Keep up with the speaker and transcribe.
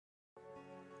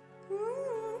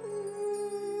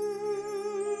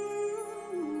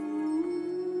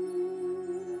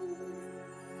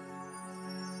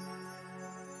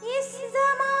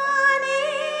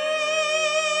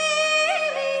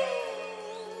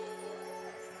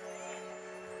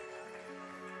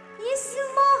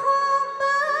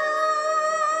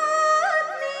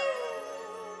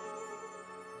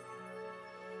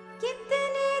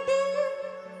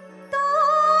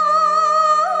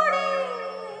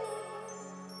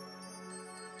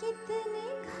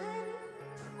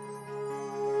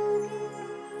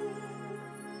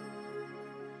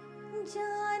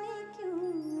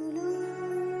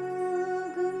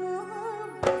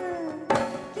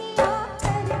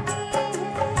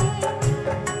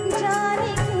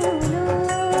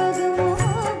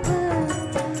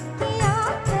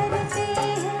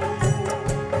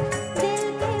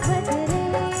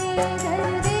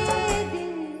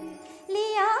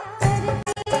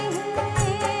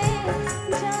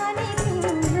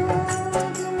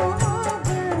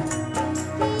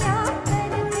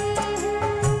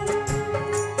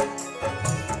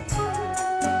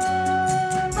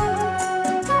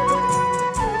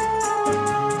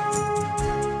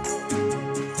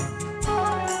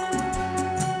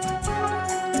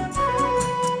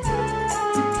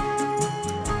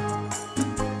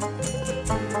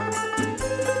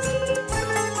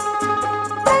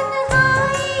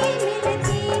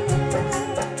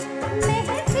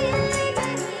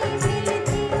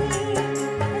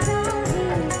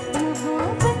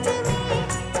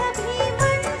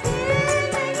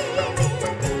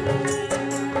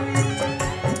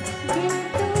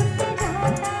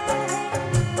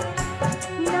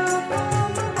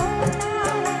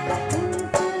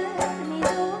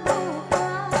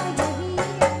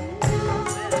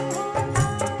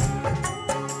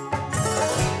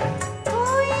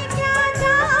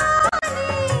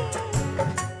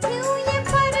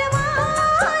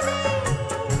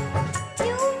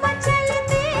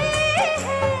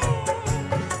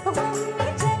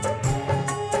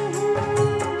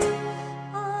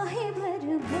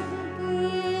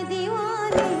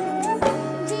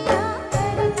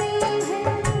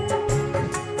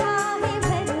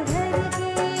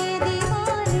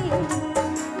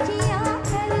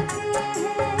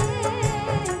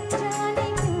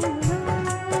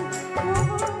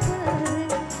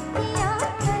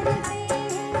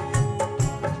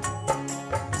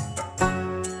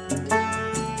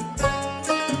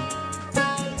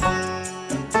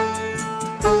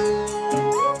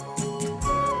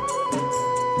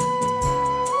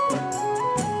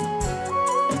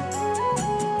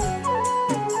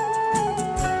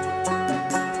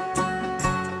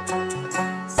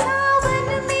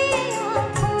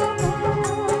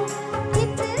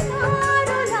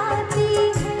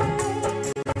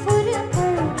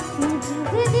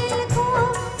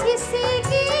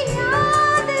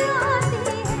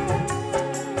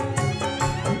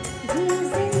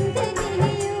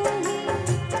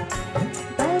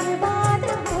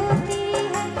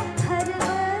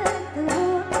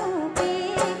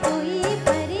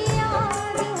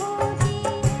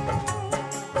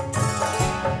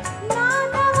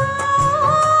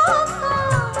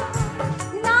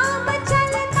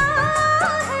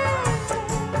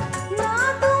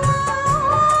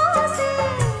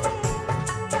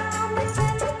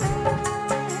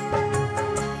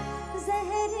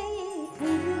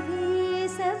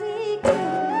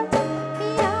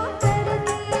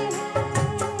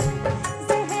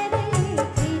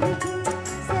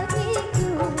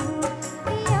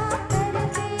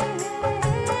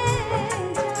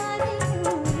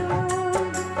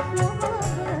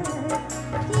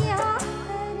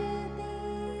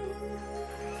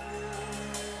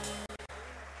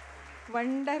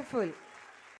Wonderful.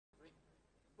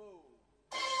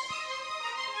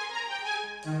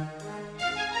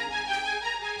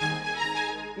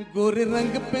 गोरे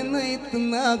रंग पे न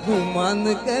इतना घुमान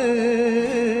कर,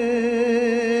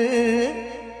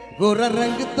 गोरा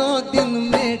रंग तो दिन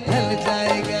में ढल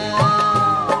जाएगा।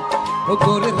 ओ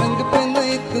गोरे रंग पे न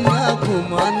इतना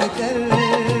घुमान कर,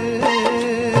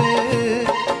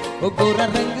 ओ गोरा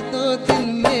रंग तो दिन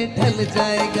में ढल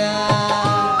जाएगा।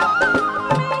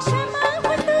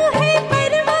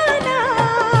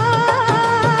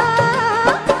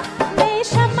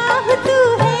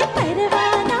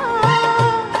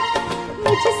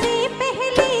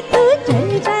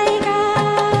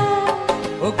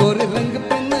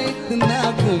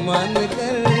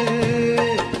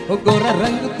 गोरा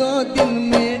रंग तो दिन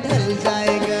में ढल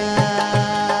जाएगा।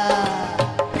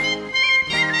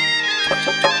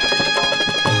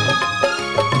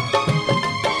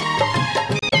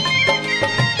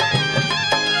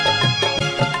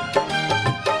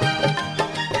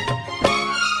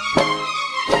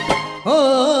 ओ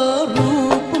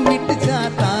रूप मिट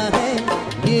जाता है,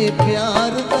 ये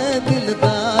प्यार का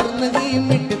दिलदार नहीं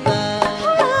मिटता।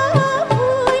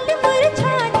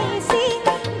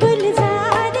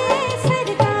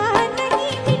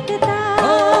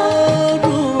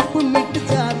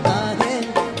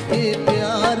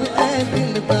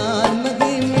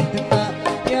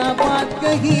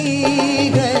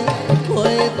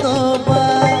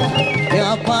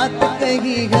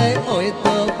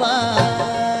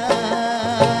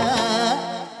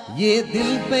 ये दिल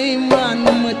बेईमान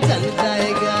मचल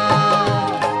जाएगा।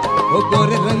 ओ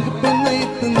गोरे रंग पे न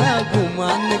इतना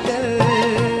गुमान कर,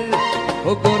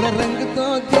 ओ गोरा रंग तो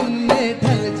दिन में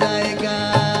ढल जाएगा।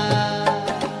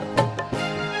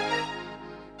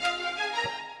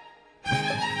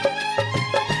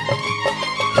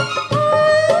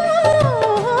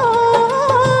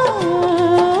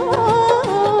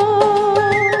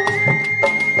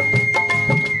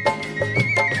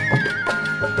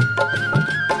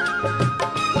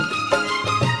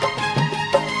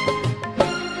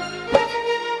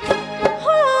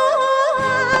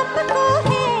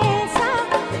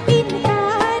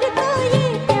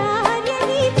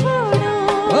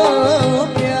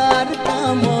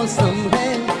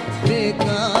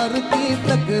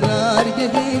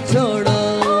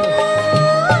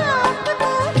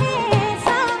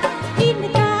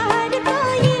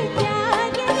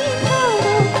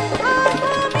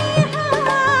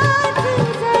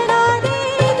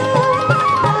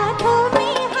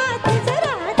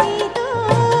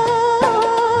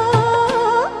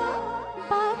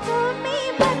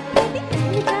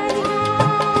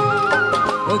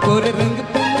 गोरे रंग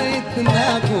पे न इतना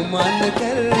गुमान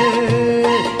कर,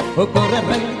 ओ गोरा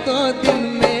रंग तो दिन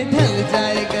में ढल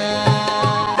जाएगा।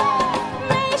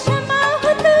 मैं शमा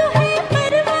हूँ तू है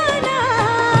परवाना,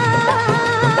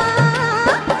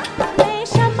 मैं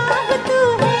शमा हूँ तू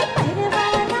है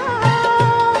परवाना,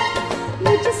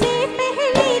 मुझसे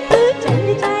पहले तू चल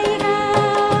जाएगा।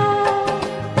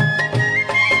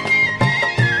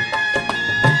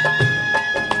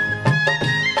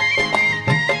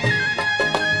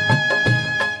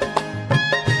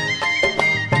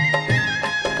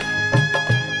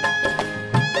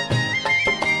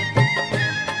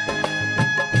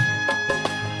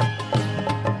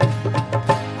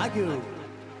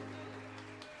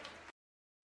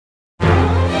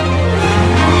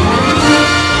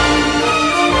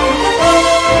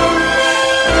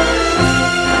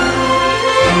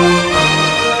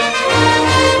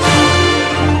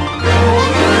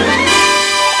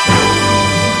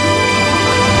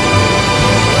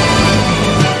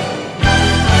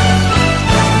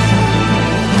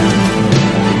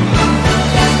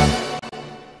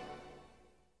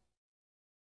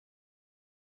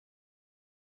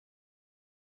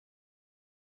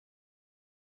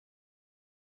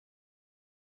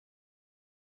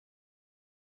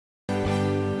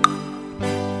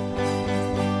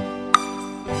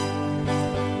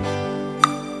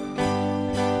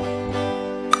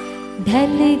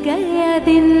 ढल गया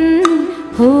दिन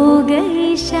हो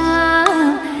गई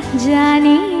शाम,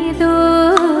 जाने दो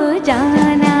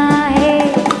जाना है।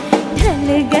 ढल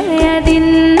गया दिन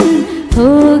हो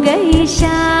गई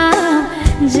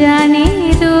शाम, जाने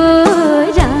दो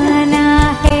जाना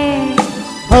है।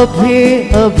 अभी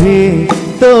अभी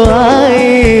तो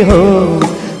आई हो,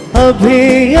 अभी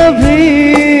अभी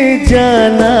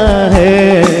जाना है।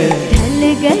 ढल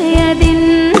गया दिन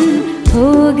हो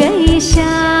गई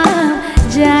शाम,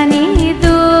 जाने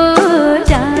दो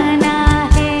जाना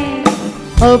है।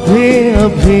 अभी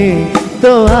अभी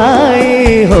तो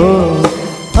आई हो,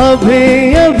 अभी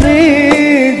अभी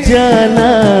जाना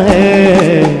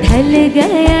है। ढल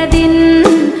गया गया दिन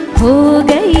हो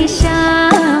गई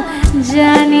शाम,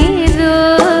 जाने दो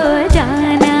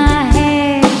जाना है।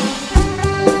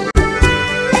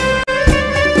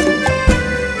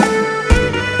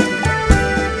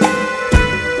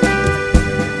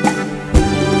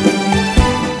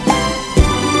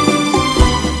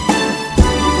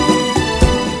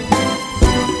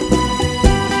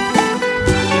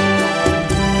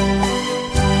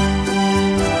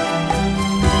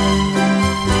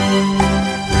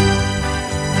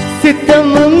 सितम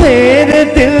मेरे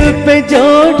दिल पे जो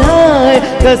ढाए,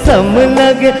 कसम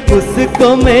लगे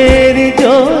उसको मेरी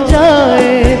जो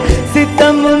जाए।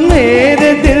 सितम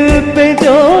मेरे दिल पे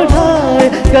जो ढाए,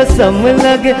 कसम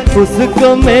लगे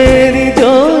उसको मेरी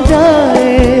जो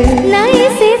जाए। ना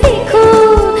इसे देखो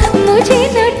मुझे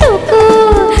न टोको,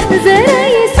 जरा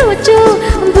ये सोचो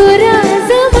बुरा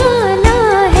जमाना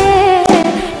है।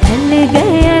 ढल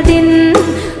गया दिन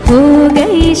हो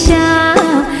गई शाम,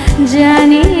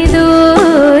 जाने दो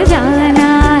जाना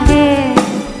है।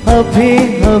 अभी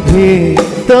अभी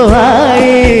तो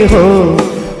आई हो,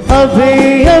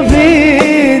 अभी अभी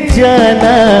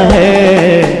जाना है।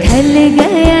 ढल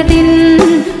गया दिन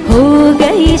हो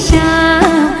गई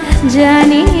शाम,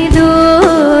 जाने दो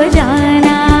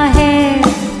जाना है।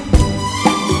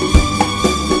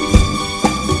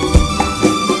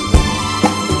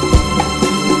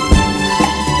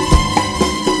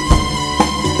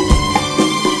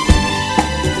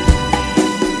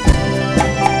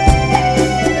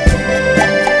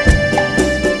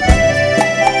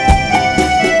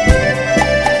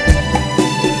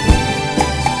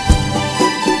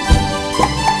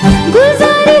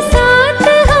 गुजारे साथ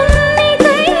हमने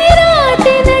कई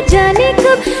रातें, न जाने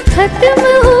कब खत्म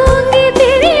होंगी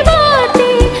तेरी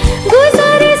बातें।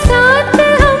 गुजारे साथ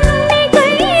हमने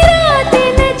कई रातें,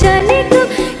 न जाने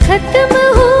कब खत्म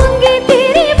होंगी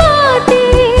तेरी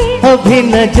बातें। अभी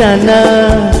न जाना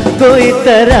कोई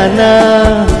तराना,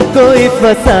 कोई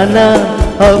फसाना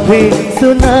अभी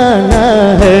सुनाना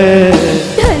है।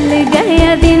 ढल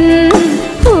गया दिन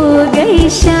हो गई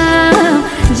शाम,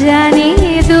 जाने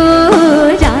दो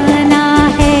जाना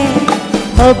है।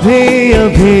 अभी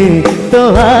अभी तो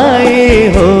आई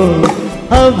हो,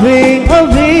 अभी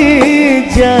अभी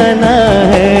जाना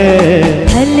है।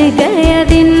 ढल गया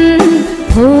दिन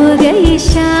हो गई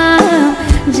शाम,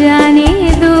 जाने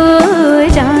दो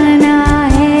जाना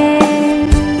है।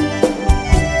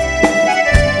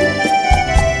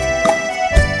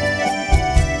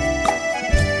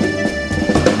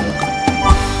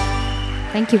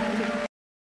 Thank you.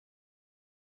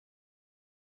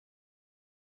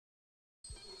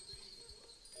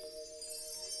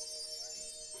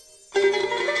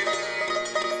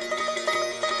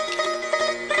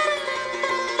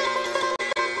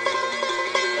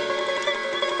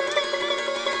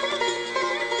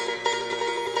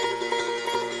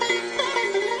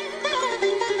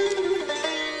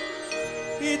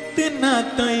 इतना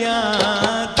तो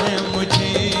याद है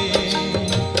मुझे,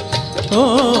 ओ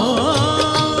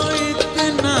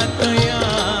इतना तो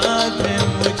याद है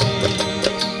मुझे,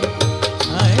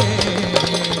 हाय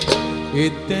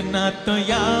इतना तो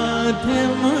याद है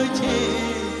मुझे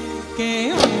कि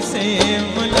उनसे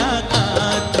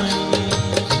मुलाकात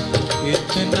हुई।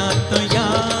 इतना तो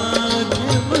याद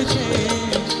है मुझे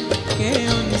कि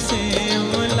उनसे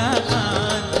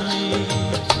मुलाकात हुई।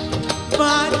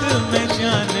 बाद में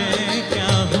जाने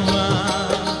क्या हुआ,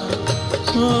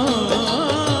 ओ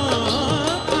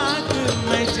बाद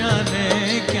में जाने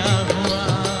क्या हुआ,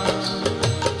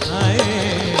 हाय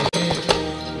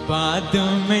बाद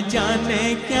में जाने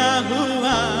क्या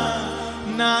हुआ,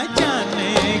 ना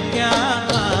जाने क्या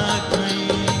बात हुई।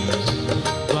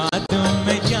 बाद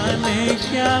में जाने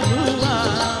क्या हुआ,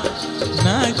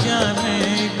 ना जाने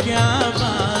क्या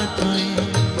बात हुई।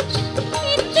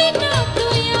 इतना तो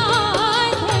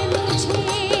याद है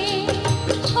मुझे,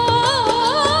 ओ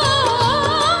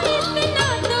इतना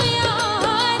तो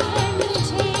याद है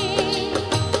मुझे,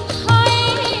 हाय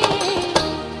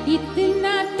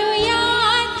इतना तो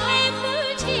याद है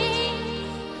मुझे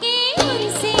कि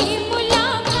उनसे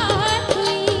मुलाकात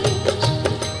हुई।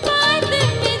 बाद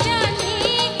में जाने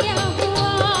क्या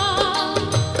हुआ,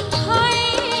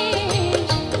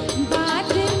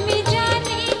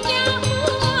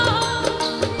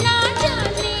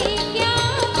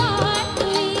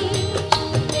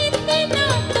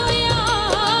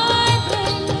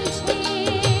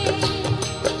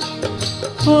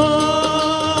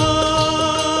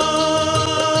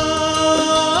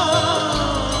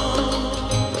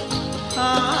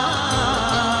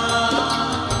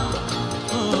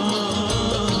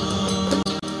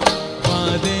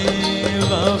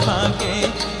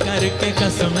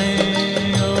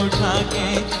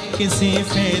 किसी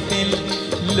पे दिल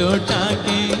लौटा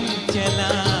के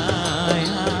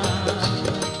चलाया,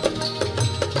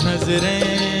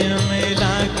 नजरें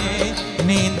मिला के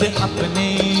नींद अपनी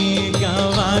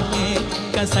गवा के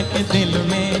कसक दिल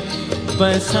में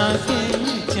बसा के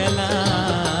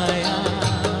चलाया।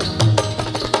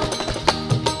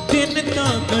 दिन तो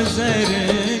गुजर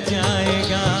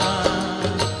जाएगा,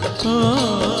 ओ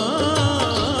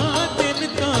दिन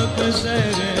तो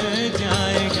गुजर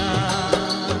जाएगा,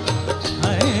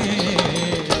 हाय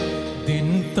दिन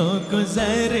तो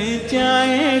गुजर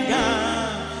जाएगा,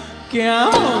 क्या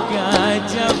होगा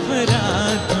जब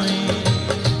रात हुई।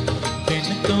 दिन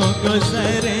तो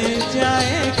गुजर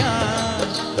जाएगा,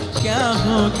 क्या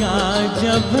होगा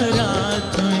जब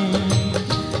रात हुई।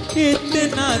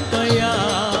 इतना तो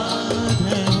याद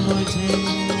है मुझे।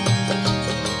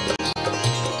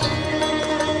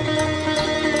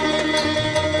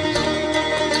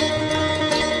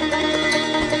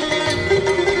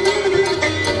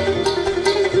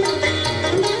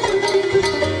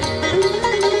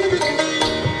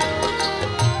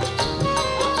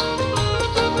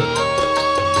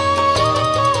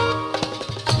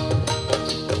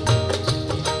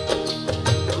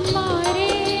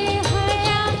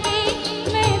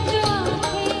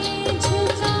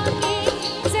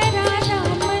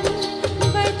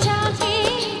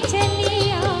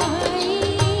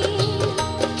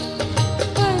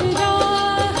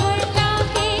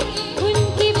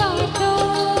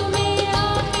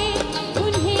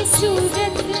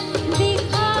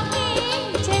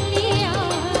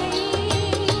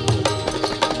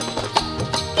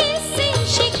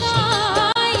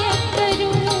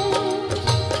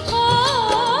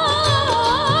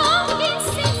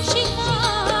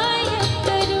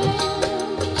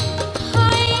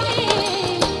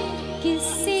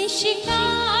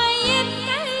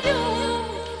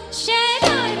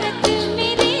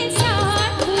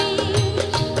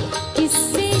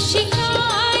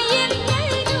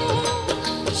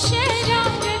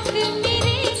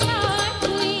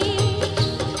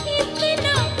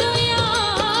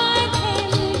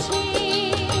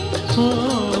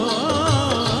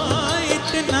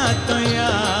 इतना तो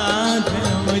याद है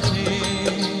मुझे,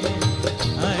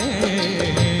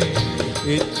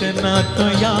 इतना तो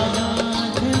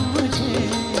याद है मुझे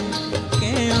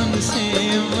कि उनसे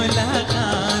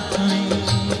मुलाकात हुई।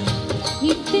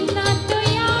 इतना तो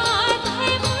याद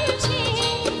है मुझे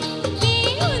कि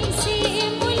उनसे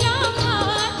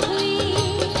मुलाकात हुई।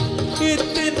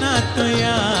 इतना तो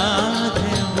याद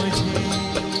है मुझे,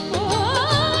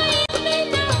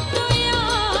 इतना तो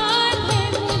याद है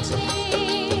मुझे।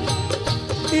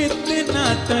 इतना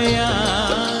तो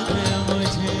याद है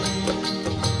मुझे।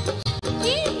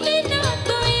 इतना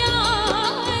तो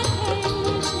याद है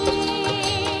मुझे।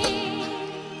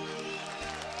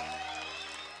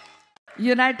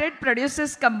 यूनाइटेड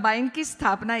प्रोड्यूसर्स कंबाइन की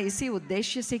स्थापना इसी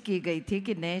उद्देश्य से की गई थी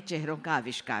कि नए चेहरों का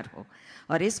आविष्कार हो।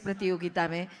 और इस प्रतियोगिता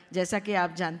में जैसा कि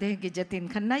आप जानते हैं कि जतिन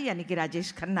खन्ना यानी कि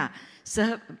राजेश खन्ना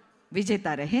सह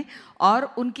विजेता रहे और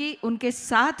उनके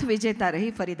साथ विजेता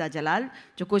रही फरीदा जलाल,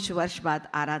 जो कुछ वर्ष बाद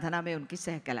आराधना में उनकी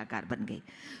सह कलाकार बन गई।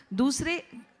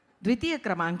 द्वितीय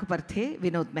क्रमांक पर थे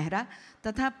विनोद मेहरा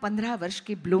तथा 15 वर्ष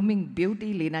की ब्लूमिंग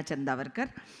ब्यूटी लीना चंदावरकर,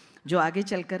 जो आगे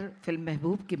चलकर फिल्म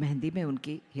महबूब की मेहंदी में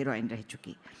उनकी हीरोइन रह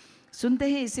चुकी। सुनते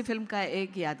हैं इसी फिल्म का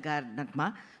एक यादगार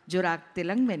नगमा जो राग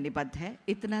तिलंग में निबद्ध है,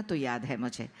 इतना तो याद है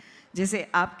मुझे, जिसे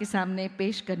आपके सामने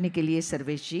पेश करने के लिए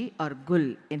सर्वेश जी और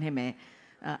गुल, इन्हें मैं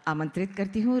आमंत्रित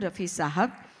करती हूँ। रफ़ी साहब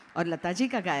और लता जी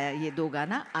का गाया ये दो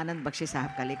गाना आनंद बख्शी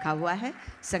साहब का लिखा हुआ है,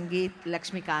 संगीत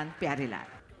लक्ष्मीकांत प्यारेलाल।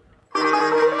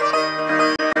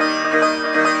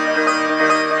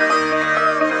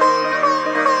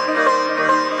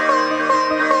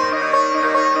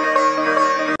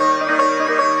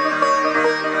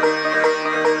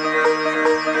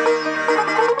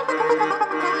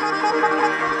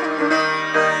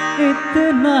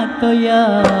 इतना तो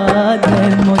याद है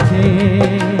मुझे,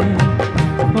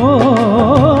 ओ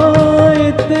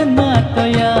इतना तो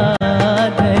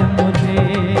याद है मुझे,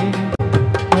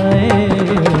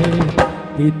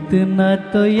 इतना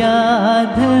तो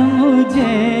याद है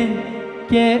मुझे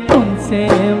कि उनसे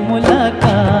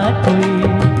मुलाकात हुई।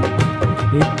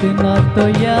 इतना तो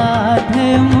याद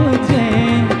है मुझे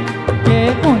कि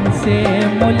उनसे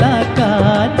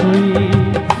मुलाकात हुई।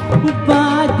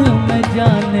 बाद में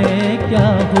जाने क्या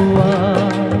हुआ,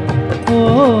 ओ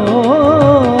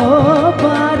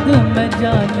बाद में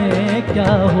जाने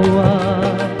क्या हुआ,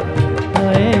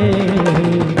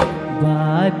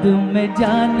 बाद में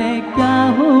जाने क्या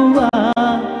हुआ,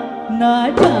 ना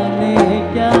जाने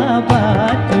क्या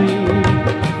बात हुई।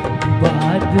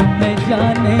 बाद में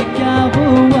जाने क्या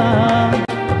हुआ,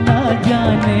 ना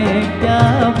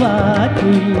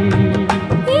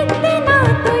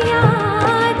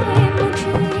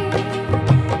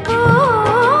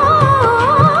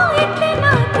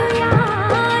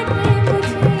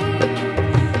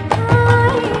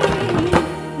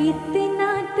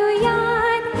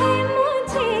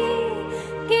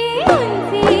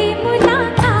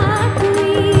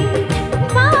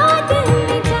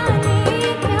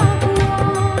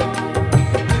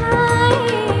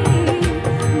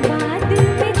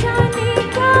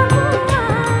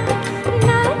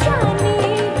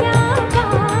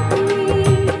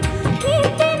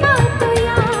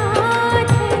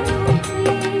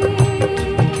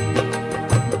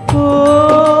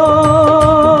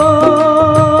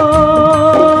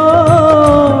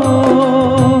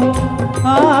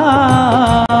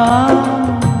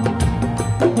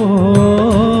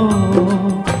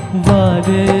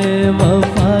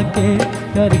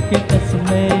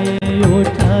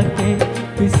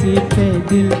से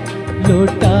दिल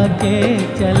लौटा के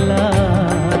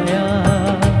चलाया।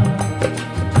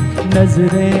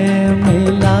 नजरें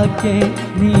मिला के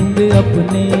नींद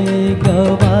अपनी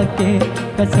गवा के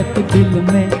कसक दिल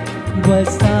में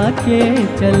बसा के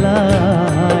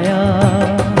चलाया।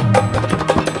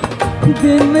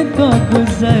 दिन तो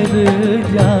गुजर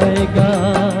जाएगा,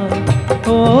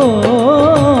 ओ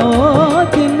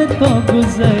दिन तो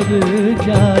गुजर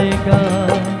जाएगा,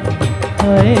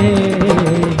 हाय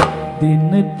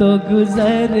दिन तो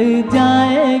गुजर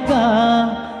जाएगा,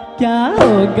 क्या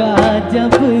होगा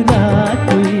जब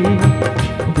रात हुई।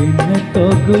 दिन तो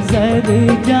गुजर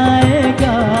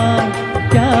जाएगा,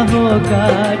 क्या होगा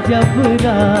जब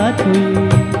रात हुई।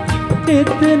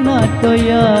 इतना तो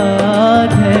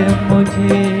याद है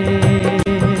मुझे।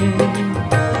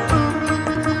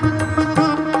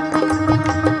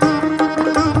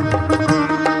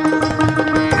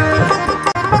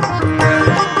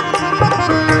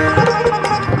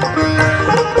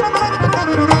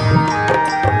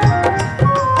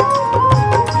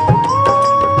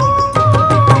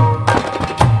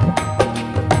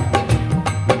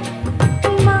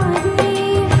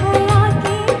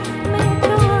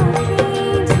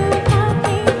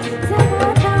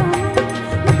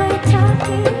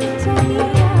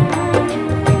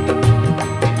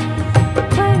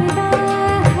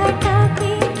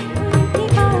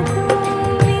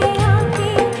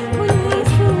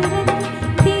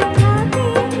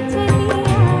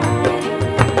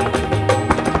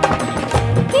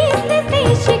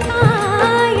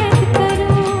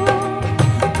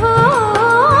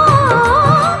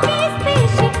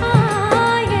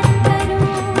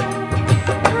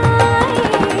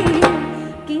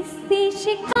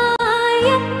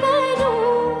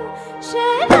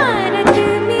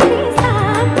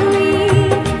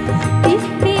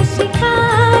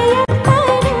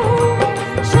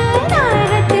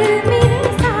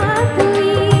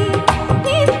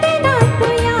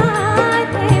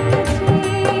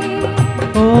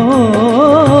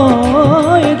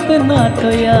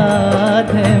 तो याद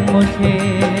है मुझे,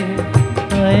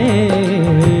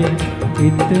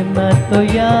 इतना तो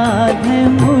याद है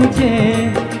मुझे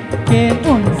कि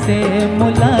उनसे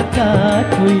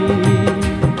मुलाकात हुई।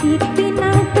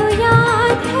 इतना तो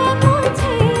याद है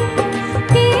मुझे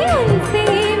कि उनसे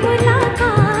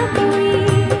मुलाकात हुई।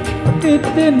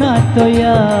 इतना तो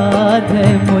याद है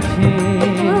मुझे,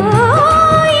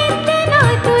 इतना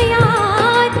तो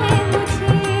याद है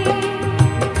मुझे।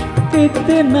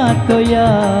 इतना तो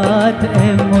याद है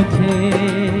मुझे।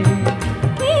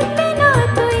 इतना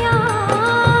तो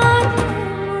याद है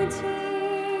मुझे।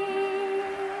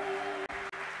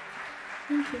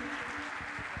 Thank you.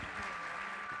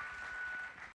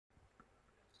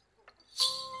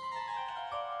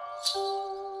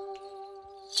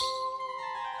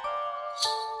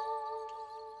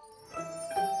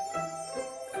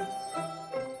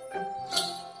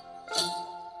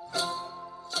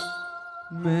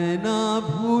 मैं ना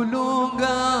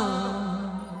भूलूंगा,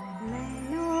 मैं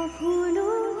ना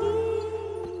भूलूंगी,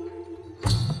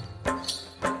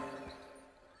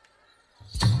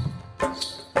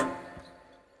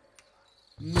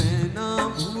 मैं ना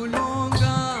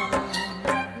भूलूंगा,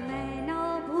 मैं ना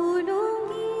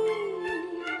भूलूंगी,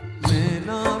 मैं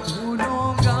ना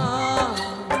भूलूंगा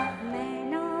मैं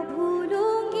ना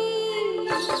भूलूंगी।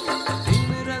 इन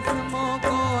रस्मों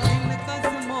को, इन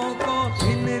कस्मों को,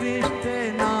 इन रिश्ते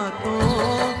नातों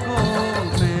को।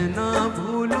 मैं ना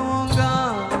भूलूंगा,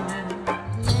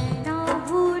 मैं ना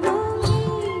भूलूंगी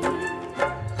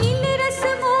इन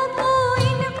रस्मों को,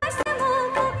 इन कस्मों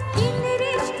को, इन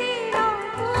रिश्ते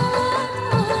नातों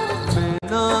को। मैं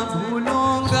ना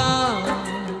भूलूंगा,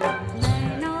 मैं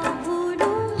ना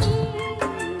भूलूंगी,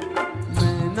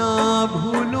 मैं ना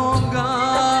भूलूंगा।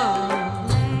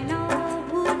 मैं ना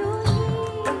भूलूंगी।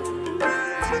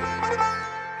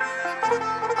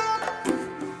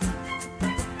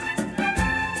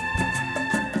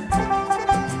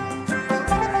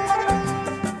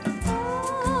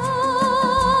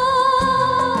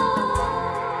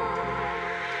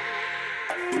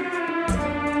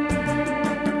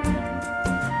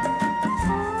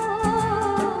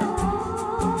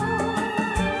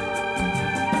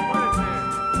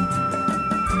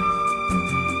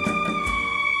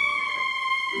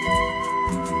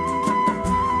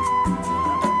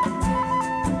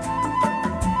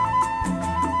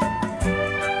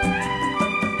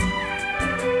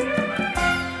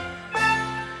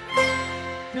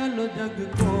 चलो जग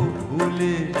को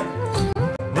भूले,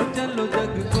 वो चलो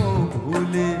जग को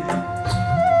भूले,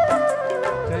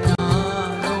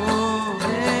 ख्यालों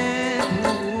में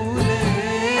भूले।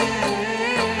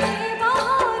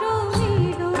 बहारों में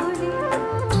डोले,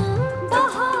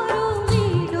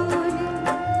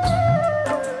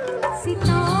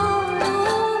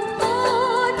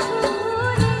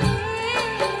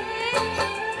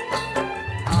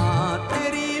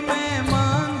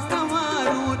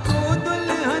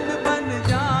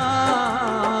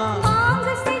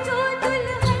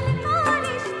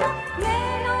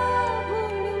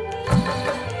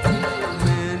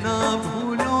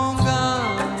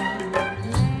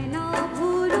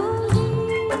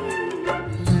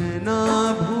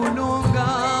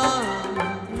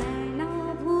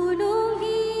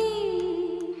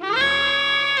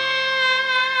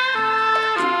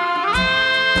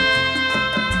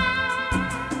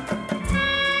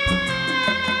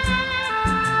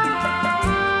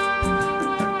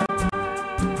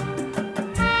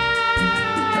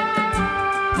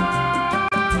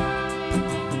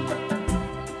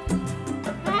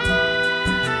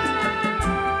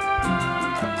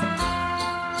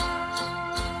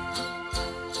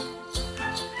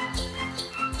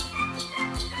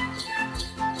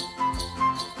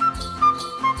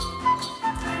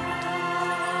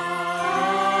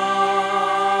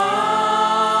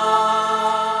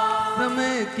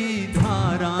 की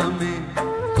धारा में,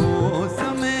 ओ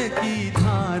समय की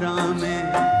धारा में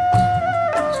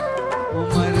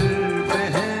उम्र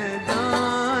बह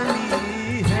जानी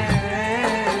है।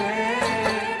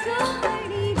 जो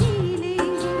घड़ी जी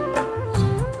लेंगे,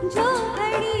 जो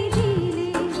घड़ी जी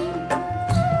लेंगे,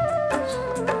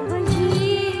 वही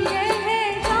रह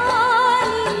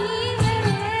जानी है।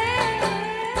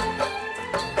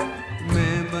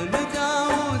 मैं बन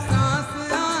जाऊं सांस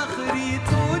आखिरी,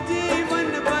 तो जीवन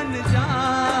बन जा।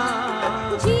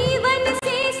 जीवन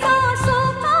से सांसों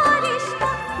का रिश्ता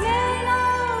मैं ना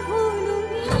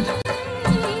भूलूंगी,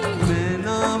 मैं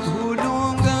ना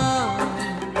भूलूंगा,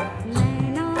 मैं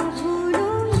ना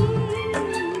भूलूंगी,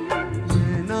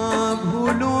 मैं ना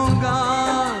भूलूंगा।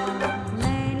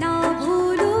 मैं ना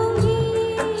भूलूंगी।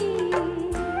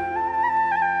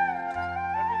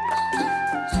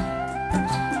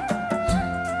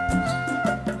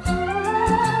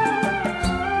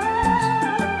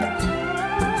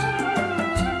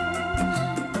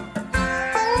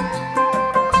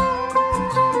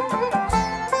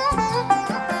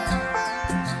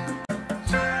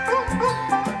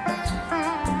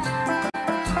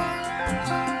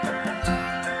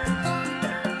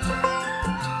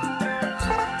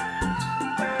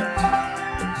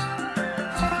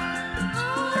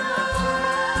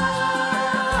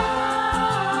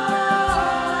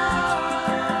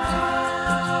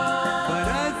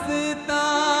 बरसता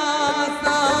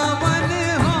सावन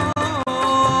हो,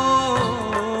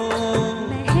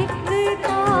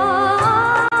 महकता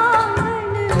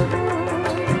आंगन हो,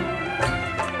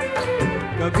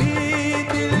 कभी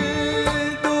दिल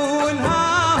दूल्हा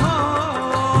हो,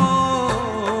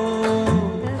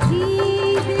 कभी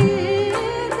दिल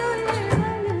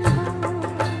दुल्हन हो।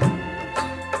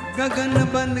 गगन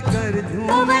बन कर झूमे,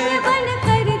 पवन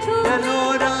बनकर झूमे, चलो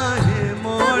राहें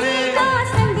मोड़े, कभी ना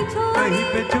संग छोड़े, कहीं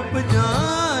पे छुप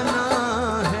जाना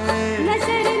है,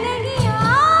 नजर नहीं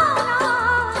आना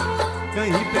है,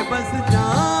 कहीं पे बस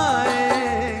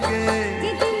जाएंगे।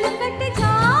 ये दिल कट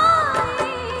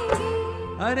जाएंगे।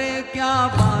 अरे क्या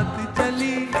बात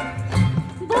चली,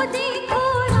 वो देखो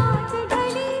रात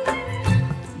ढली,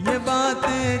 ये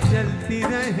बातें चलती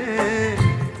रहे,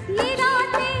 ये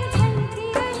रातें ढलती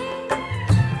रहे।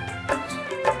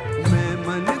 मैं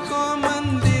मन को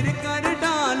मंदिर कर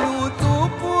डालूं, तो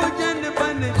पूजन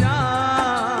बन जा।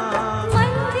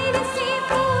 मंदिर से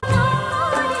पूरा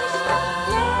रिश्ता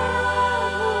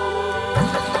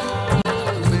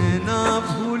मैं ना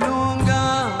भूलूंगा,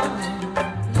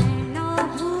 मैं ना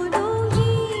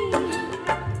भूलूंगी।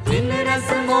 इन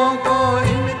रस्मों को,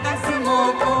 इन कस्मों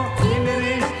को, इन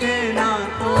रिश्ते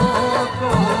नातों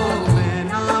को। मैं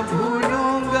ना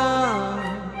भूलूंगा,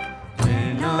 मैं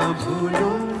ना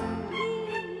भूलूं,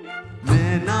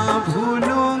 मैं ना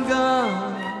भूलूंगा,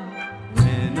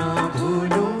 मैं ना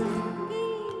भूलूं।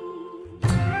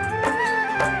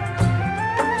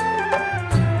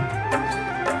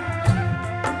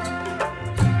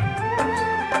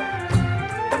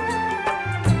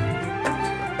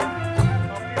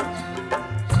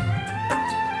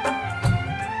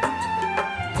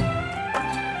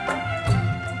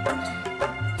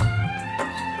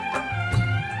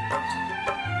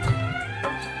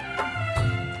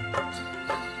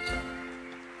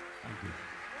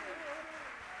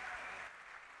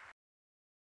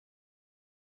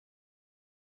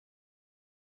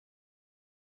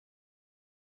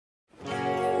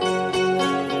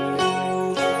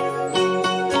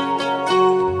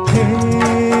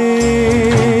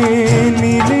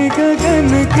 नीले गगन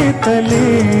के तले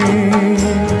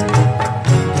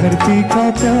धरती का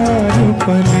प्यार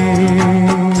पले।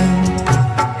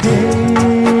 हे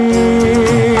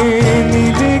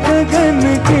नीले गगन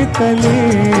के तले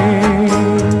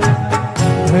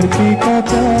धरती का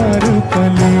प्यार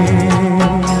पले।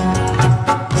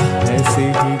 ऐसे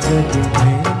ही जग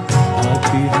में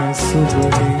आती है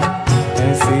सुबह,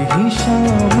 ऐसे ही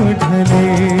शाम ढले।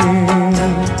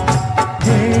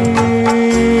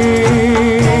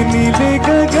 नीले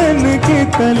गगन के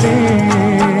तले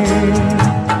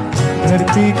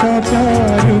धरती का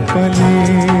प्यार पले।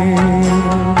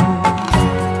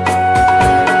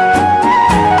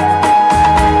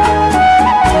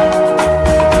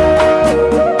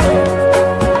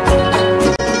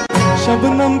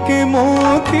 शबनम के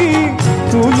मोती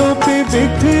फूलों पे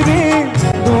बिखरे,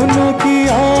 दोनों की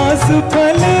आस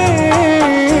पले।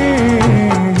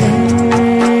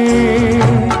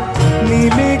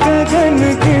 नीले गगन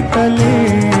के तले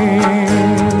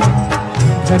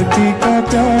धरती का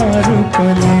प्यार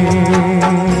पले।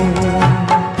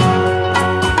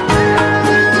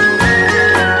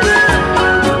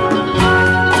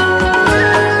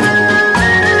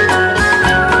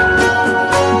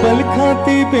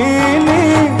 खाती बेले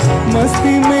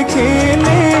मस्ती में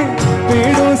खेले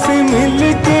पेड़ों से मिल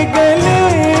के गले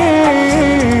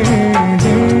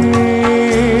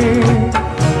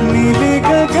नीले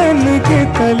गगन के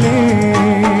तले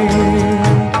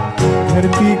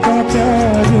धरती का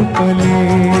प्यार पले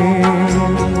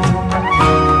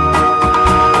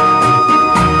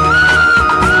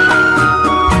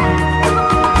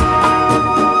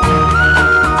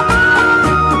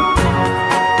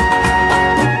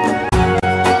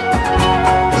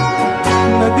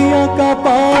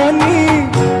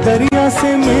दरिया से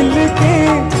मिलके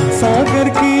सागर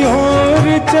की ओर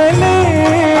चले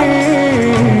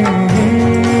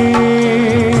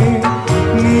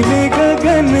नीले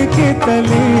गगन के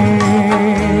तले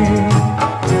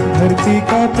धरती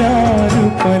का प्यार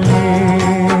पले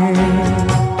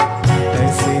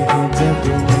ऐसे ही जब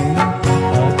में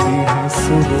आती है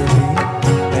सुबह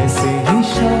ऐसे ही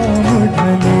शाम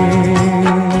ढले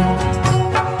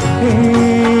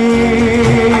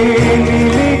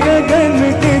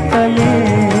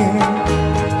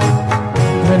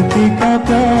धरती का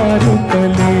प्यार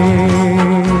पले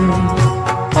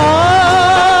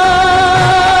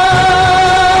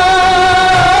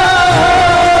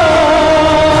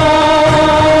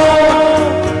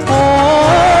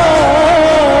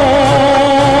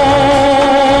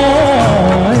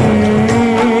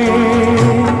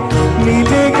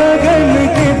नीले गगन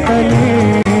के तले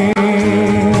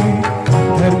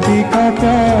धरती का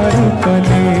प्यार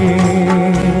पले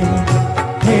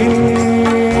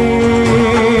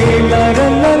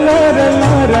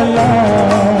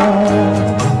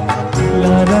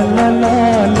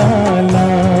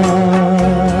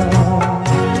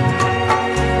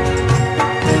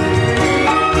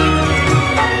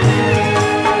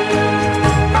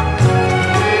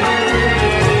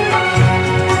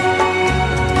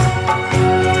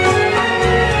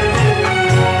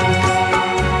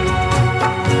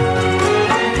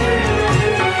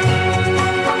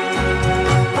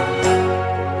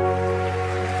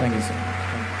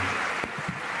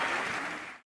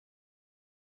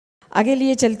आगे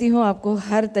लिए चलती हूँ आपको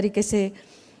हर तरीके से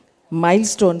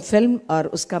माइलस्टोन फिल्म और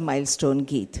उसका माइलस्टोन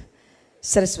गीत।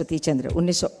 सरस्वती चंद्र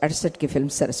 1968 की फिल्म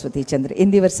सरस्वती चंद्र,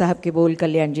 इंदिवर साहब के बोल,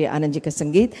 कल्याण जी आनंद जी का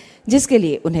संगीत, जिसके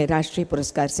लिए उन्हें राष्ट्रीय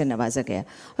पुरस्कार से नवाजा गया।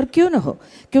 और क्यों न हो,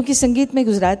 क्योंकि संगीत में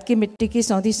गुजरात की मिट्टी की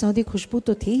सौंधी सौंधी खुशबू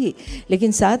तो थी ही,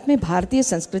 लेकिन साथ में भारतीय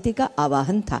संस्कृति का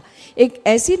आवाहन था। एक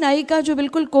ऐसी नायिका जो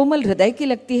बिल्कुल कोमल हृदय की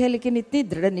लगती है, लेकिन इतनी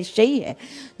दृढ़ निश्चयी है,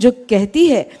 जो कहती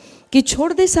है कि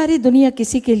छोड़ दे सारी दुनिया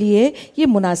किसी के लिए, ये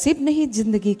मुनासिब नहीं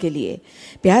जिंदगी के लिए,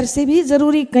 प्यार से भी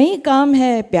ज़रूरी कई काम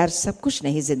है, प्यार सब कुछ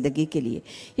नहीं जिंदगी के लिए।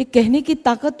 ये कहने की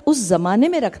ताकत उस ज़माने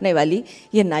में रखने वाली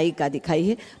ये नायिका दिखाई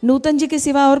है। नूतन जी के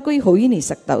सिवा और कोई हो ही नहीं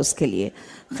सकता उसके लिए।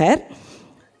 खैर,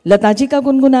 लता जी का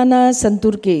गुनगुनाना,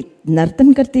 संतूर के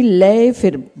नर्तन करती लय,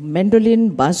 फिर मैंडोलिन,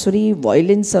 बांसुरी,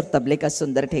 वायलिन्स और तबले का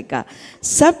सुंदर ठेका,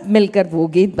 सब मिलकर वो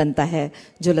गीत बनता है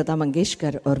जो लता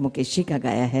मंगेशकर और मुकेश जी का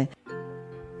गाया है।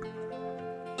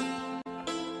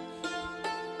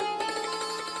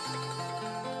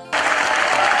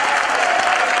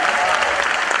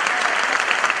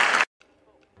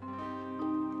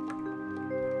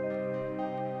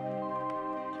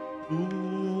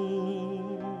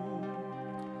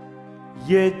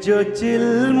 ये जो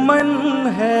चिलमन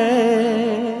है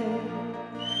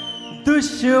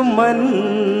दुश्मन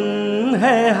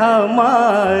है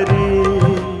हमारी,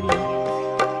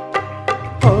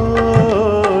 ओ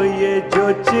ये जो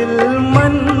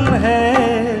चिलमन है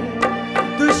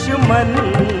दुश्मन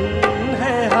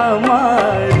है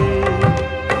हमारी,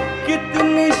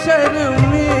 कितनी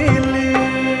शर्मीली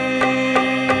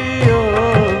ओ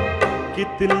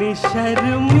कितनी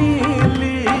शर्मीली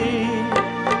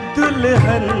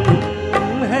दुल्हन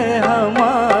है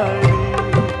हमारी,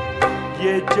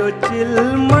 ये जो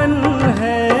चिलमन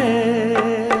है।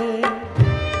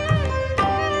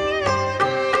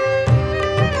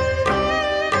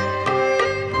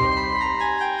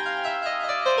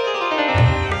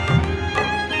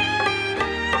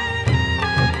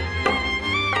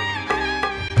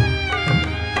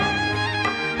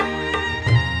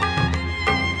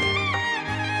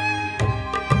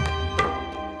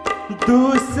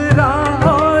 दूसरा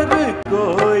और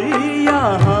कोई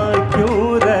यहाँ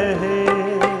क्यों रहे,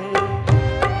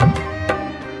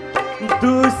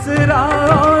 दूसरा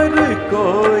और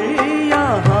कोई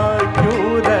यहाँ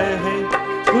क्यों रहे,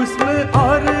 हुस्न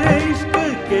और इश्क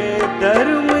के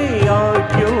दरमियाँ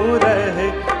क्यों रहे,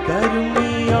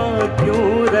 दरमियाँ क्यों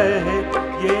रहे,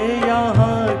 ये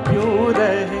यहाँ क्यों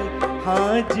रहे,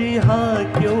 हाँ जी हाँ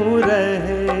क्यों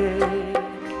रहे।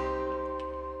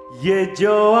 ये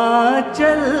जो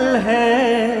आंचल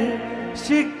है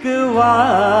शिकवे शिकवा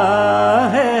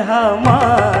है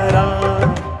हमारा,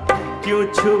 क्यों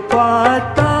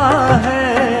छुपाता है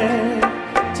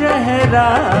चेहरा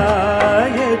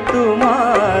ये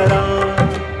तुम्हारा।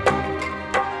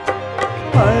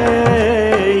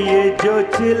 ये जो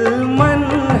चिलमन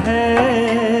है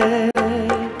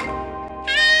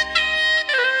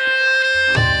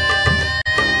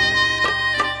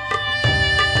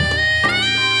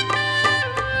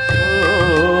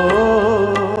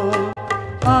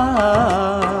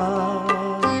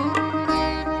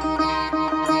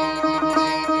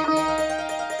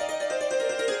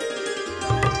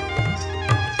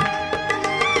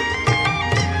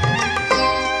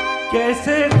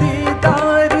कैसे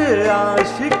दीदार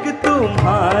आशिक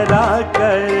तुम्हारा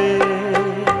करे,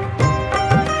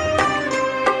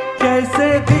 कैसे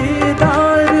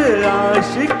दीदार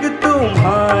आशिक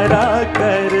तुम्हारा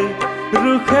करे,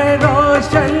 रुख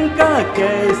रोशन का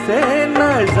कैसे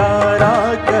नजारा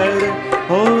करे,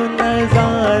 हो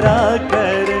नजारा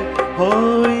करे, हो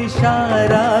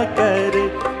इशारा करे,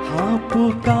 हाँ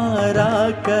पुकारा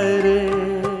करे।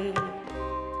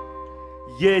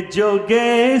 ये जो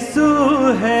गेसू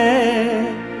है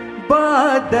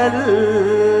बादल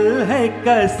है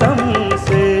कसम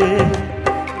से,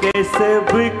 कैसे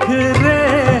बिखरे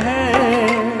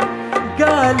हैं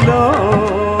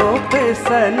गालों पे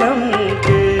सनम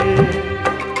के।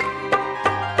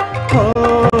 हो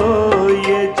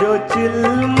ये जो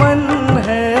चिलमन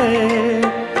है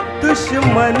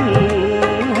दुश्मन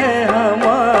है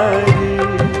हमारी,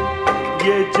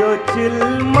 ये जो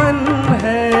चिलमन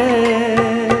है।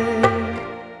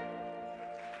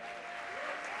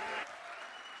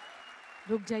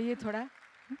 रुक जाइए थोड़ा।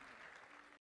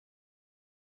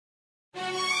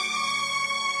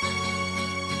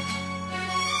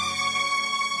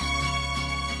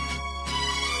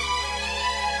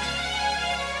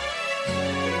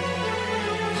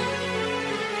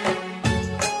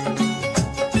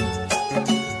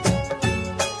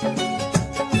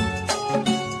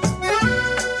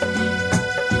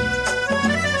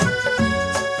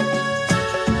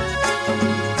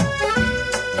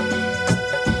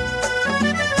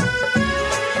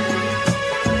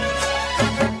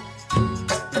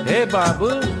 हे बाबू,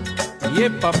 ये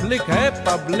पब्लिक है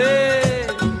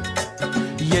पब्लिक,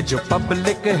 ये जो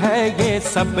पब्लिक है ये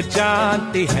सब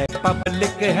जानती है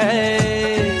पब्लिक है,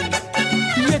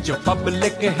 ये जो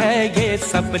पब्लिक है ये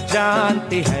सब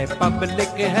जानती है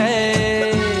पब्लिक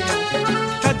है।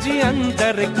 अजी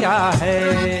अंदर क्या है,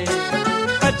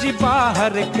 अजी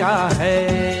बाहर क्या है,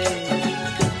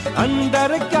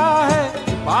 अंदर क्या है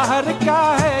बाहर क्या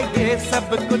है, ये सब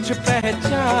कुछ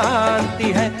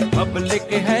पहचानती है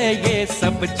पब्लिक है, ये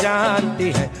सब जानती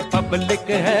है पब्लिक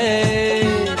है।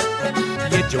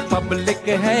 ये जो पब्लिक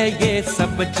है ये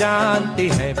सब जानती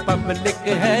है पब्लिक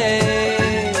है।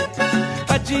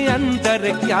 अजी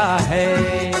अंदर क्या है,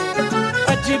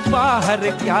 अजी बाहर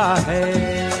क्या है,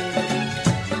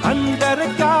 अंदर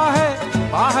क्या है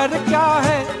बाहर क्या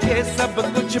है, ये सब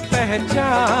कुछ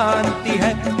पहचानती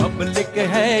है पब्लिक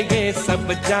है, ये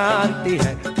सब जानती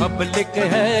है पब्लिक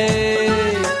है।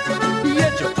 ये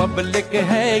जो पब्लिक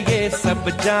है ये सब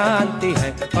जानती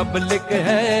है पब्लिक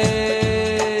है।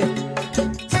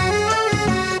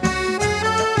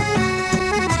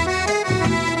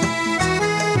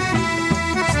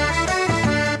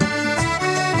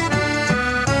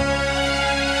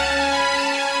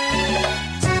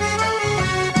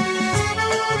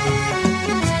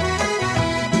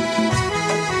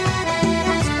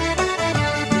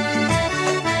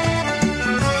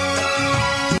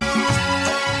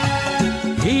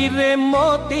 हीरे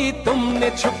मोती तुमने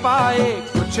छुपाए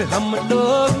कुछ हम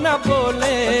लोग न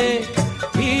बोले,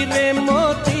 हीरे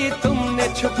मोती तुमने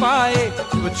छुपाए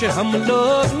कुछ हम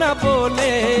लोग न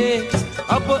बोले।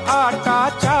 अब आटा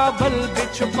चावल भी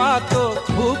छुपा तो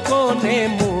भूखों ने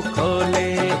मुंह खोले।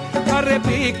 अरे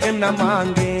भीख न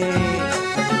मांगे,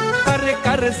 अरे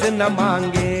कर्ज न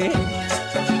मांगे,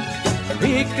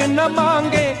 भीख न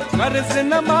मांगे कर्ज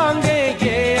न मांगे,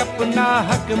 ये अपना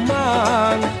हक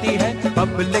मांगती है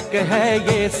पब्लिक है,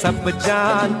 ये सब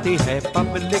जानती है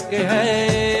पब्लिक है।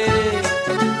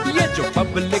 ये जो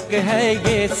पब्लिक है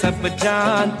ये सब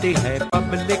जानती है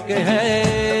पब्लिक है।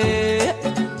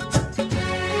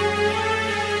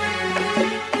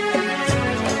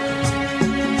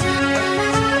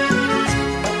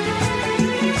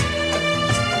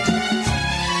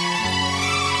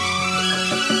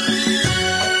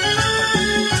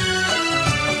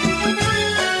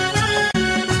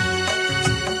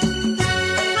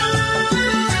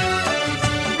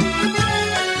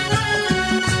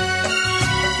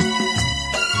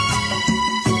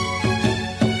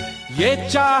 ये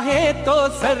चाहे तो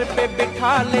सर पे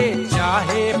बिठा ले,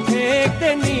 चाहे फेंक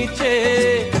दे नीचे।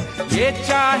 ये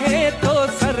चाहे तो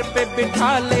सर पे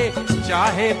बिठा ले,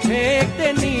 चाहे फेंक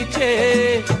दे नीचे।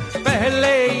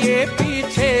 पहले ये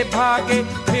पीछे भागे,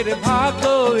 फिर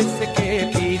भागो इसके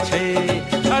पीछे।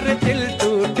 अरे दिल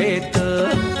टूटे तो,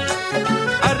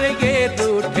 अरे ये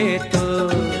रूठे तो,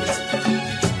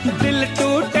 दिल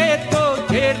टूटे तो,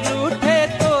 ये रूठे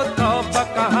तो तौबा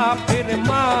कहाँ फिर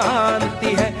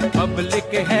मानती है।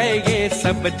 पब्लिक है ये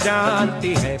सब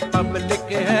जानती है,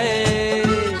 पब्लिक है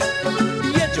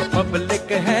ये जो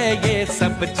पब्लिक है ये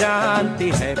सब जानती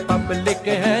है, पब्लिक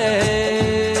है।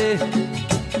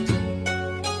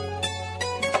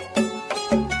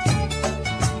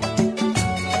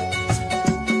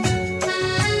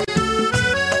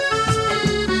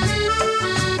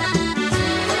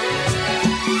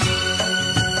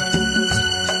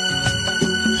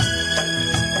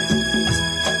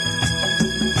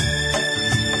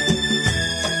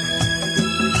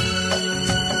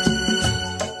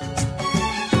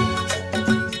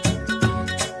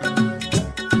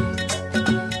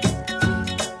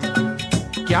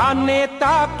 क्या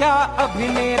नेता क्या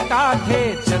अभिनेता थे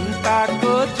जनता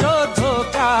को जो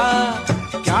धोखा।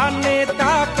 क्या नेता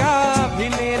क्या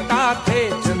अभिनेता थे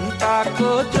जनता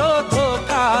को जो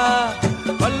धोखा।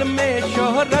 पल में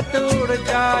शोहरत उड़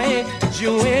जाए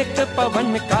ज्यों एक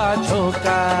पवन का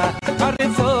झोंका। अरे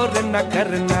जोर न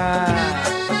करना,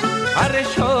 अरे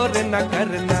शोर न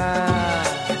करना,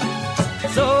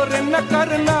 जोर न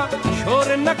करना,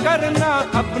 शोर न करना।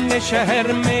 अपने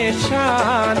शहर में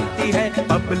शांति है,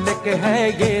 पब्लिक है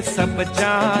ये सब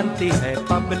जानती है,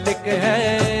 पब्लिक है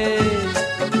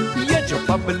ये जो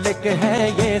पब्लिक है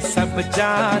ये सब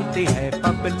जानती है,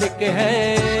 पब्लिक है।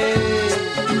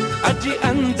 अजी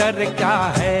अंदर क्या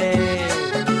है,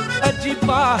 अजी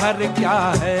बाहर क्या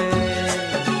है,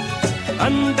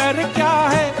 अंदर क्या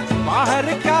है बाहर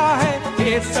क्या है,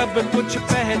 ये सब कुछ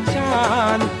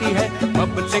पहचानती है।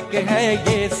 पब्लिक है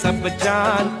ये सब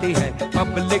जानती है,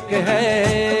 पब्लिक है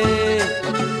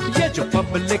ये जो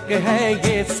पब्लिक है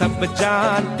ये सब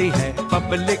जानती है,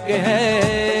 पब्लिक है।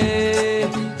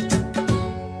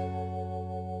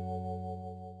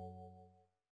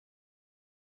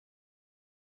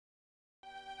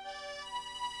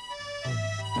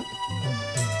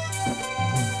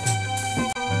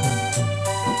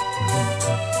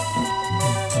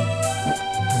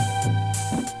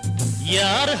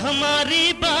 यार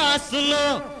हमारी बात सुनो,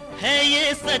 है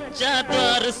ये सच्चा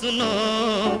द्वार सुनो।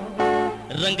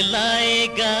 रंग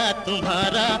लाएगा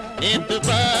तुम्हारा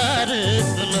एतबार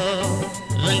सुनो,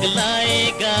 रंग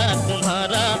लाएगा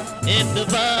तुम्हारा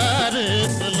एतबार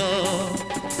सुनो।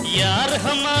 यार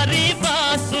हमारी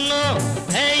बात सुनो,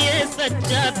 है ये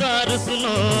सच्चा द्वार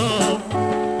सुनो।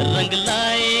 रंग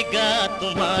लाएगा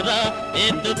तुम्हारा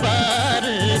एतबार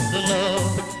सुनो,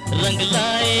 रंग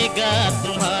लाएगा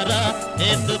तुम्हारा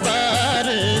एतबार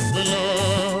सुनो।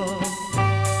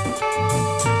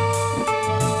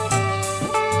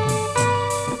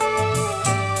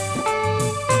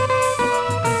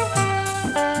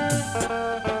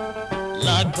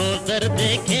 लाखों दर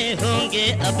देखे होंगे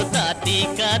अब दाती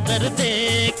का दर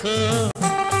देखो।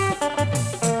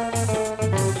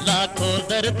 लाखों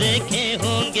दर देखे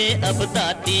होंगे अब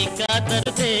दाती का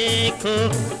दर देखो।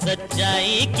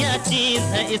 सच्चाई क्या चीज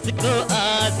है इसको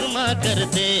आजमा कर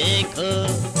देखो।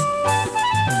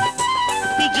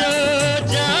 जो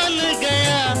जान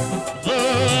गया वो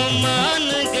मान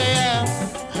गया,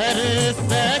 हर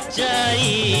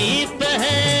सच्चाई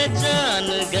पहचान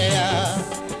गया।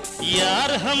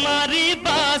 यार हमारी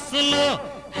बात सुनो,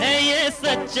 है ये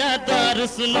सच्चा द्वार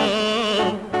सुनो।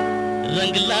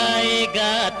 रंग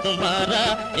लाएगा तुम्हारा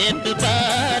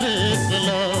एतबार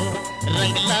सुनो,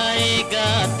 रंग लाएगा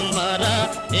तुम्हारा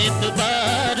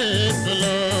एतबार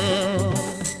सुनो।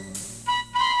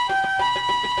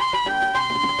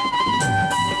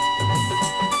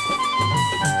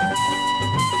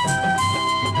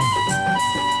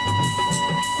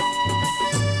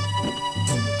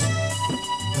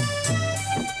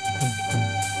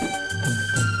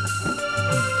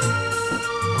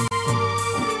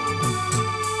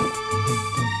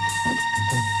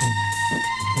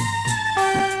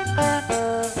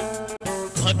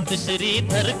 भक्त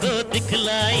श्रीधर को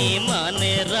दिखलाई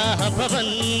माने राह भवन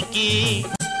की।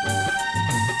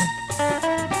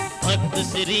 भक्त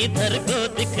श्रीधर को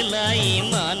दिखलाई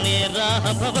माने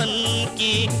राह भवन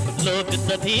की। लोग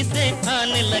सभी से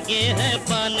आने लगे हैं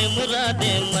पान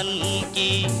मुरादे मन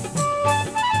की।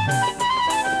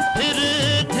 फिर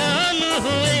ध्यान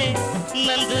हुए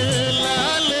नंद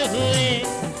लाल हुए,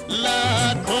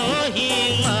 लाखों ही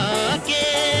माँ के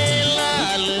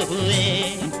लाल हुए।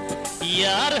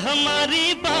 यार हमारी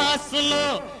सुनो,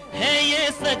 है ये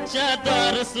सच्चा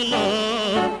द्वार सुनो,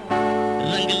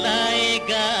 रंग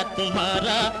लाएगा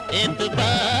तुम्हारा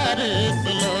एतबार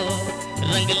सुनो,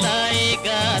 रंग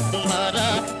लाएगा तुम्हारा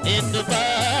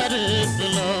एतबार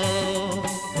सुनो।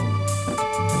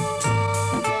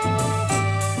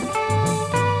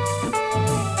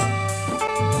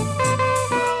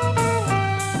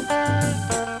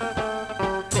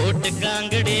 कोट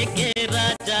कांगड़े के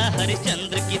राजा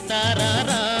हरिश्चंद्र की तारा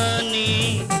रानी,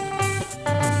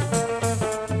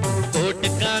 कोट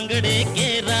कांगड़े के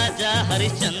राजा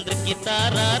हरिश्चंद्र की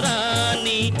तारा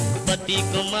रानी, पति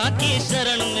को माँ की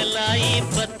शरण में लाई,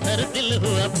 पत्थर दिल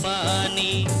हुआ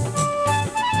पानी।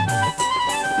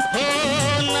 हो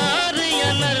नार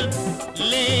या नर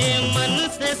ले मन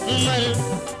से सुमर,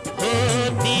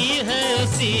 होती है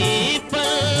उसी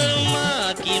पर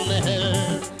माँ की महर।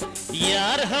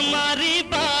 यार हमारी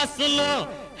बात सुनो,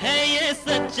 है ये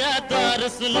सच्चा द्वार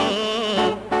सुनो,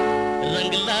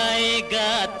 रंग लाएगा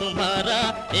तुम्हारा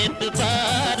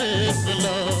एतबार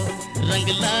सुनो, रंग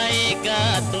लाएगा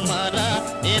तुम्हारा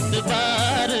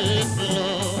एतबार सुनो।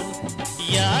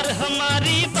 यार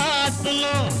हमारी बात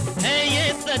सुनो, है ये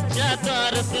सच्चा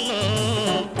द्वार सुनो,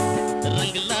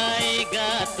 रंग लाएगा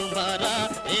तुम्हारा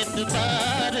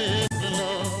एतबार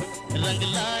सुनो, रंग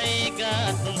लाएगा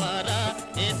तुम्हारा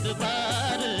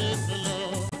एतबार सुनो,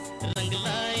 रंग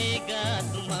लाएगा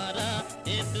तुम्हारा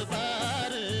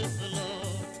एतबार सुनो,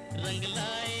 रंग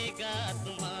लाएगा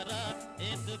तुम्हारा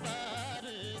एतबार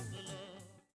सुनो।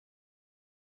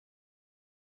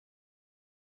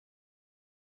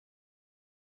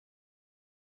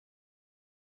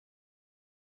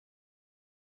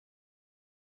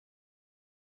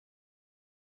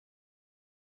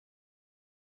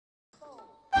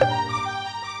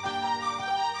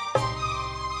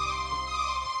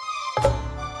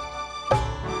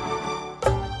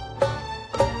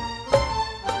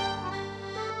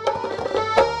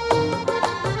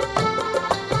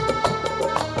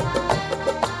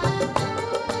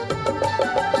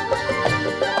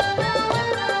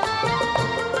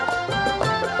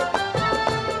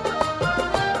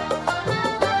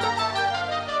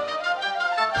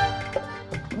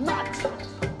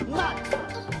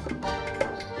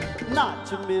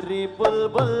 नाच मेरी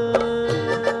बुलबुल,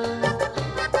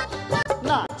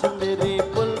 नाच मेरी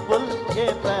बुलबुल, ये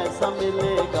पैसा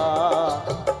मिलेगा,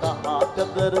 कहाँ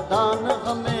कदरदान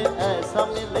हमें ऐसा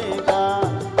मिलेगा।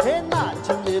 हे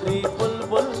नाच मेरी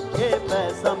बुलबुल, ये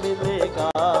पैसा मिलेगा,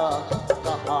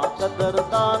 कहाँ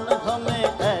कदरदान हमें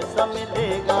ऐसा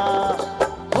मिलेगा।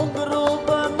 घुंघरू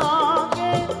बना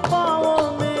के पाँवों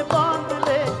में बांध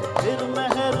ले, फिर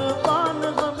मेहरबान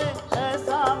हमें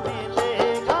ऐसा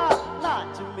मिलेगा।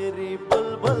 नाच मेरी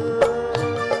बुलबुल,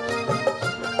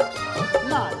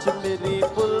 नाच मेरी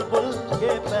बुलबुल,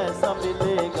 ये पैसा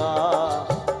मिलेगा,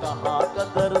 कहाँ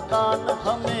कदरदान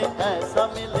हमें ऐसा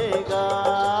मिलेगा।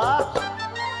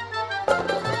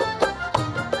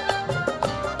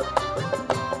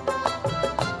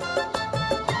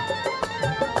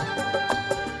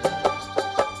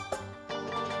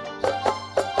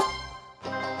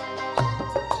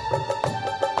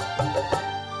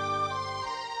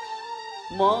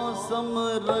 मौसम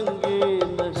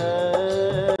रंगीन है,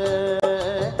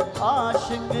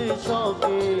 आशिक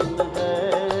शौकीन है।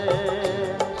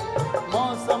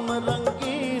 मौसम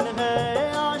रंगीन है,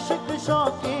 आशिक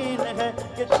शौकीन है,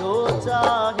 कि जो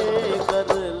चाहे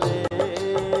कर ले,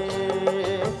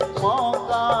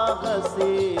 मौका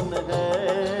हसीन है।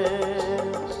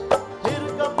 फिर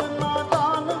कब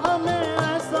नादान हमें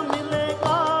ऐसा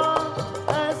मिलेगा,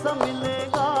 ऐसा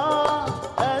मिलेगा,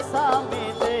 ऐसा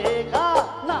मिलेगा।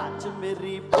 नाच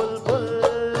मेरी बुलबुल,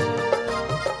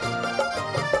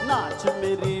 नाच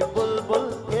मेरी बुलबुल,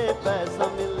 ये पैसा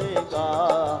मिलेगा,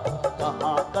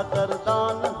 कहाँ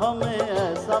कदरदान हमें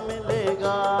ऐसा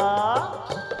मिलेगा।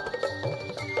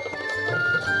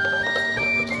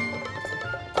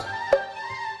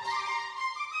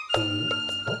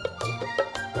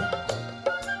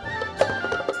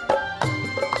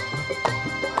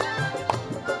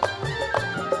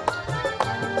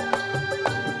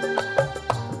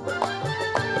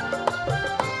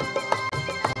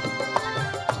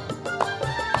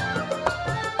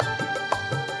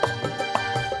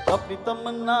 अपनी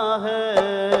तमन्ना है,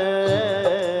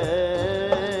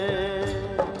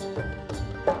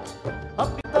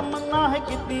 अपनी तमन्ना है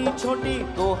कितनी छोटी,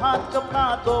 2 हाथ कपड़ा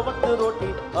 2 वक्त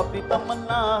रोटी। अपनी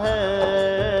तमन्ना है,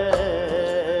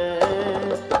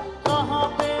 कहाँ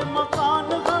पे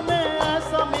मकान हमें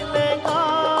ऐसा मिलेगा,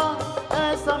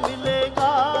 ऐसा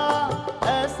मिलेगा,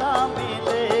 ऐसा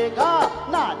मिलेगा।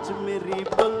 नाच मेरी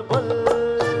बुलबुल,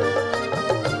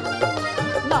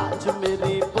 नाच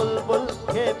मेरी बुलबुल,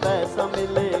 ये पैसा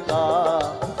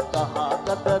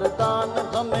कदरदान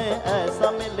हमें ऐसा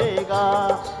मिलेगा।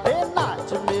 हे नाच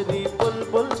मेरी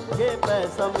बुलबुल ये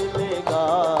पैसा मिलेगा,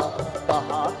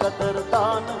 कहाँ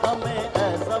कदरदान हमें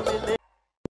ऐसा मिलेगा।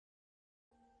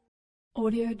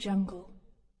 Audio Jungle.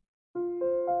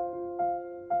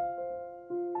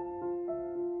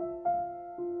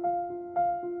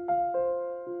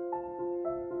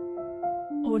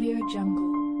 Audio Jungle.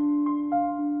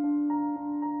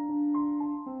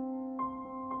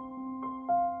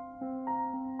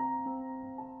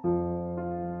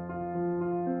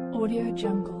 Audio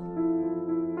Jungle.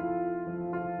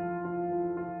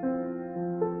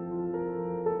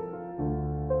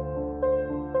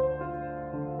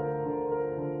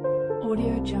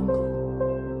 Audio Jungle.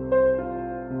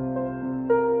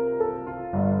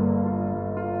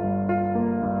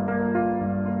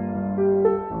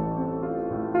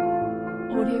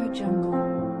 Audio Jungle.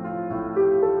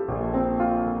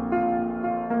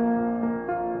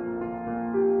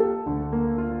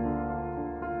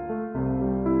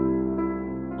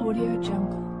 Audio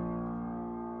Jungle.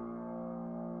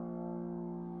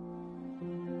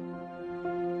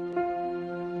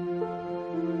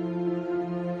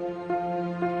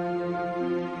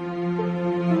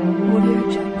 Audio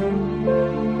Jungle.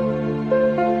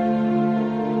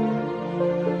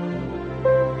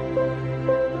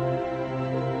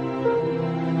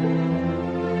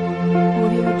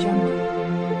 Audio Jungle. Audio Jungle.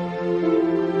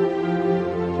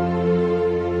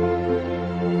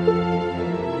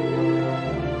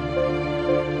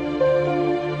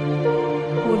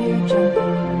 Audio Jungle. Audio Jungle.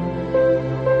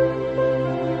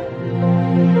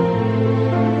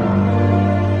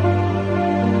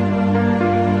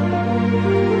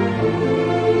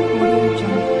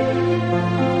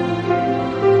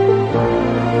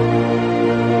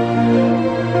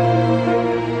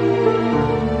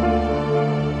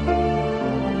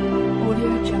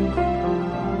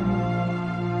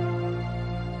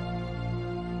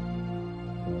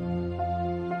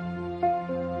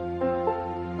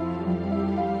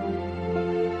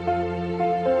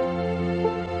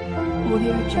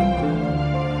 Audio Jungle.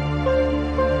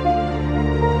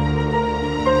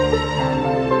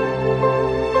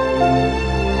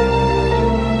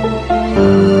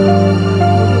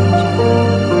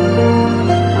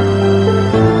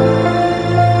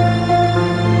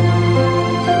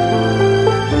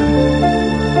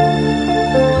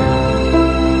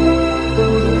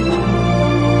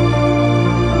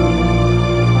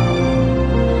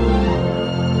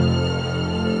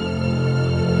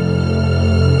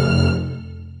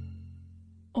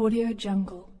 Audio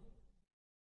Jungle.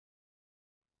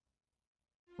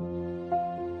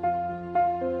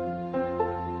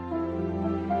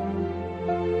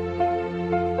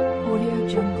 Audio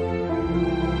Jungle.